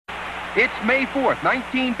It's May 4th,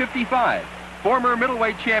 1955. Former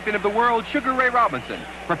middleweight champion of the world, Sugar Ray Robinson,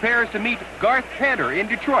 prepares to meet Garth Panter in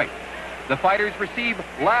Detroit. The fighters receive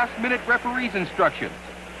last-minute referee's instructions.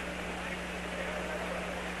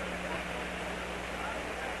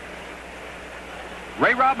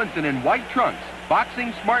 Ray Robinson in white trunks,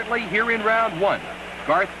 boxing smartly here in round one.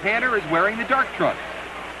 Garth Panter is wearing the dark trunks.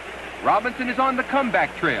 Robinson is on the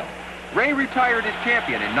comeback trail. Ray retired as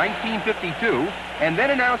champion in 1952 and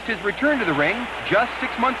then announced his return to the ring just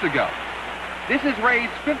 6 months ago. This is Ray's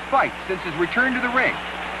 5th fight since his return to the ring.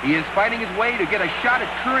 He is fighting his way to get a shot at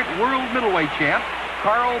current world middleweight champ,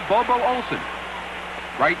 Carl "Bobo" Olsen.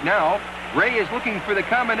 Right now, Ray is looking for the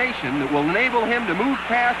combination that will enable him to move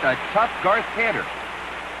past a tough Garth Panter.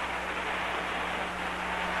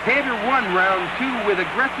 Panter won round 2 with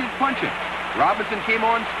aggressive punching. Robinson came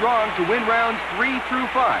on strong to win rounds 3 through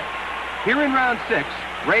 5. Here in round 6,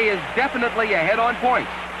 Ray is definitely ahead on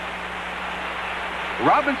points.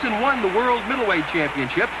 Robinson won the World Middleweight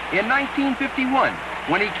Championship in 1951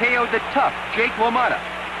 when he KO'd the tough Jake LaMotta.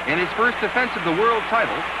 In his first defense of the world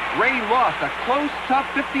title, Ray lost a close, tough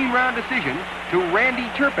 15-round decision to Randy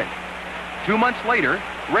Turpin. 2 months later,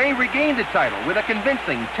 Ray regained the title with a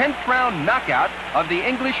convincing 10th-round knockout of the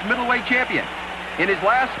English middleweight champion. In his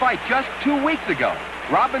last fight just 2 weeks ago,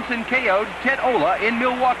 Robinson KO'd Ted Ola in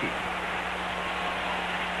Milwaukee.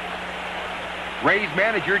 Ray's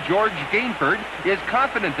manager, George Gainford, is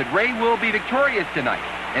confident that Ray will be victorious tonight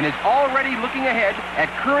and is already looking ahead at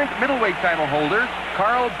current middleweight title holder,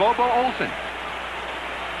 Carl "Bobo" Olsen.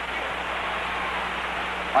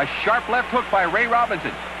 A sharp left hook by Ray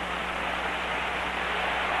Robinson.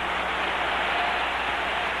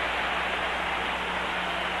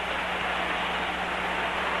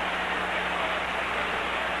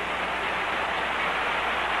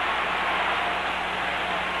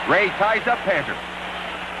 Ray ties up Panter.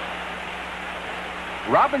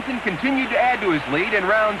 Robinson continued to add to his lead in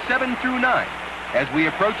rounds 7 through 9. As we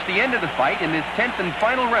approach the end of the fight in this 10th and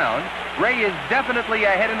final round, Ray is definitely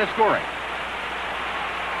ahead in the scoring.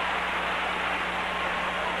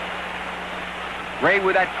 Ray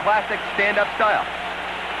with that classic stand-up style.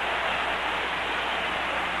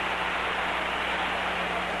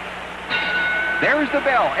 There's the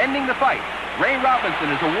bell ending the fight. Ray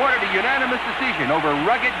Robinson is awarded a unanimous decision over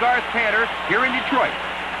rugged Garth Panter here in Detroit.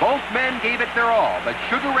 Both men gave it their all, but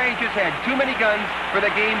Sugar Ray just had too many guns for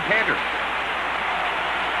the game Panter.